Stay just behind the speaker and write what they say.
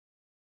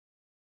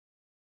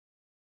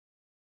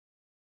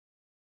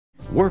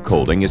Work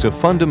holding is a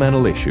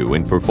fundamental issue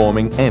in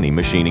performing any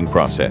machining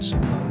process.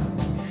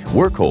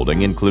 Work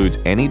holding includes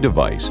any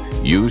device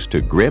used to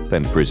grip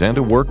and present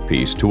a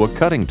workpiece to a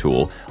cutting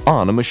tool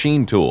on a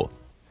machine tool.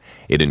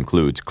 It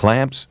includes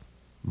clamps,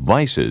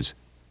 vices,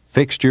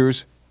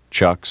 fixtures,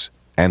 chucks,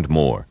 and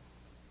more.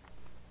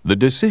 The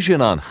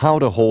decision on how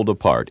to hold a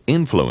part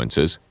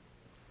influences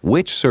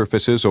which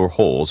surfaces or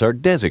holes are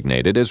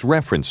designated as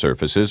reference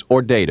surfaces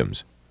or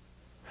datums,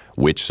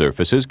 which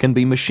surfaces can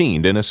be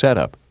machined in a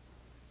setup,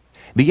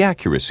 the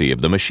accuracy of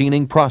the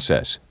machining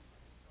process,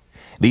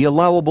 the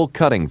allowable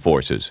cutting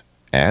forces,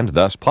 and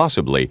thus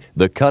possibly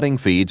the cutting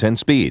feeds and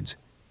speeds,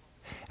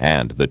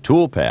 and the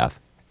tool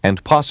path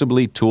and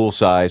possibly tool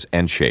size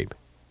and shape.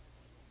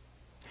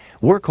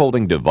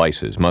 Work-holding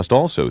devices must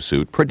also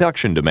suit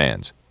production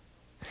demands.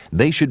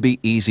 They should be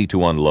easy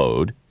to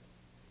unload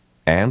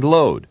and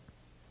load.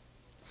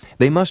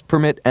 They must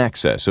permit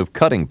access of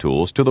cutting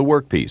tools to the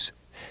workpiece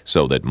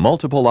so that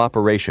multiple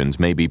operations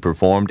may be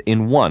performed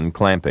in one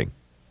clamping.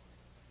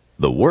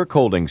 The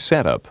work-holding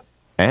setup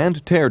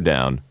and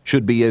teardown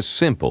should be as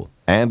simple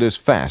and as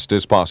fast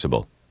as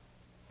possible.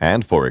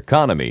 And for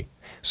economy,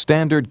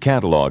 standard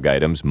catalog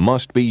items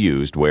must be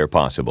used where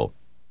possible.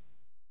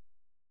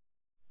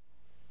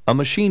 A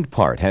machined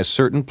part has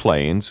certain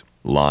planes,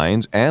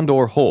 lines,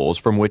 and/or holes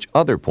from which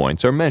other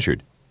points are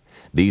measured.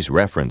 These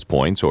reference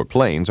points or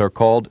planes are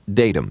called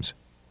datums.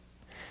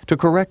 To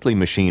correctly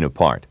machine a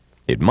part,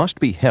 it must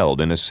be held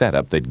in a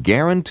setup that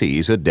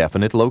guarantees a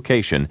definite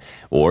location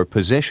or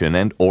position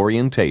and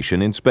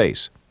orientation in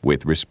space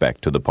with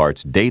respect to the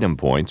part's datum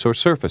points or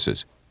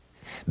surfaces.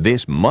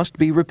 This must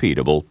be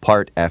repeatable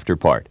part after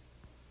part.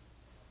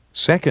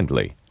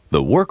 Secondly,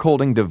 the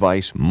work-holding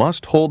device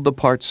must hold the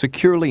part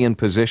securely in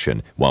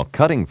position while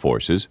cutting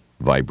forces,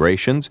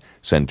 vibrations,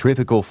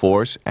 centrifugal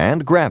force,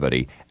 and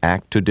gravity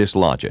act to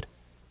dislodge it.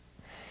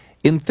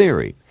 In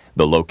theory,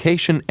 the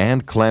location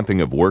and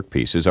clamping of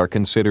workpieces are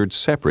considered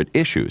separate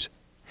issues,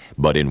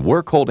 but in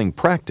work-holding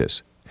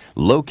practice,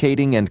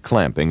 locating and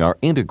clamping are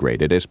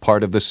integrated as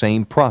part of the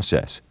same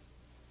process.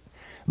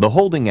 The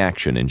holding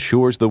action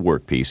ensures the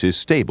workpiece is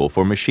stable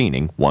for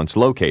machining once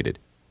located.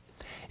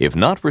 If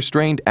not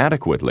restrained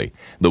adequately,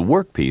 the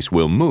workpiece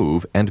will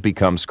move and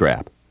become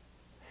scrap.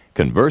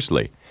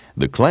 Conversely,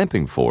 the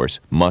clamping force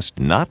must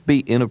not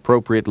be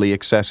inappropriately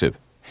excessive,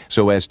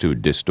 so as to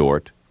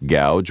distort,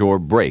 gouge, or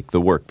break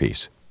the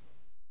workpiece.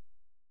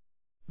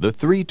 The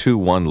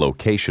 3-2-1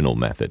 locational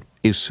method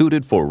is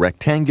suited for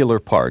rectangular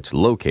parts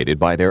located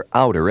by their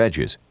outer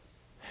edges.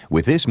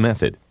 With this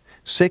method,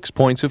 6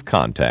 points of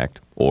contact,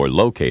 or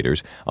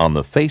locators, on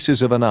the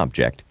faces of an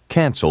object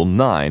cancel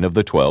 9 of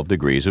the 12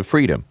 degrees of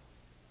freedom.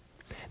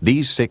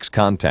 These 6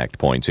 contact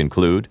points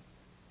include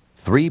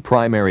 3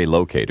 primary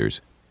locators,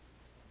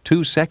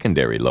 2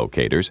 secondary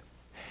locators,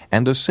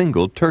 and a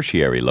single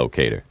tertiary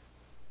locator.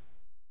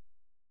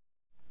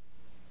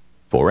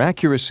 For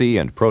accuracy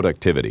and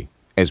productivity,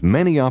 as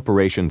many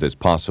operations as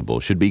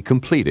possible should be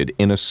completed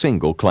in a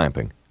single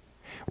clamping.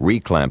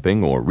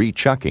 Reclamping or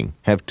rechucking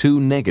have 2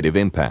 negative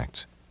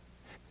impacts.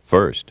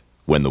 First,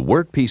 when the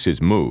workpiece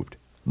is moved,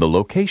 the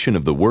location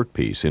of the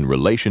workpiece in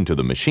relation to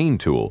the machine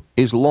tool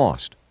is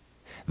lost.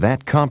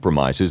 That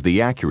compromises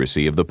the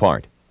accuracy of the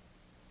part.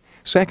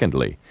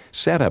 Secondly,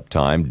 setup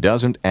time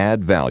doesn't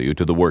add value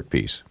to the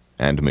workpiece,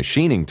 and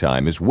machining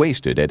time is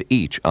wasted at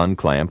each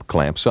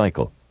unclamp-clamp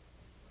cycle.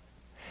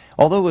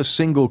 Although a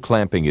single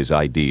clamping is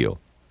ideal,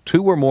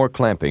 2 or more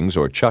clampings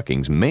or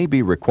chuckings may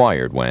be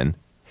required when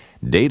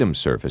datum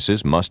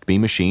surfaces must be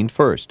machined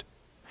first,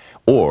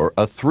 or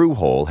a through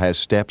hole has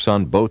steps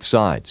on both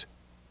sides,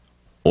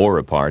 or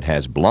a part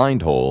has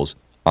blind holes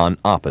on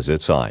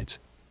opposite sides.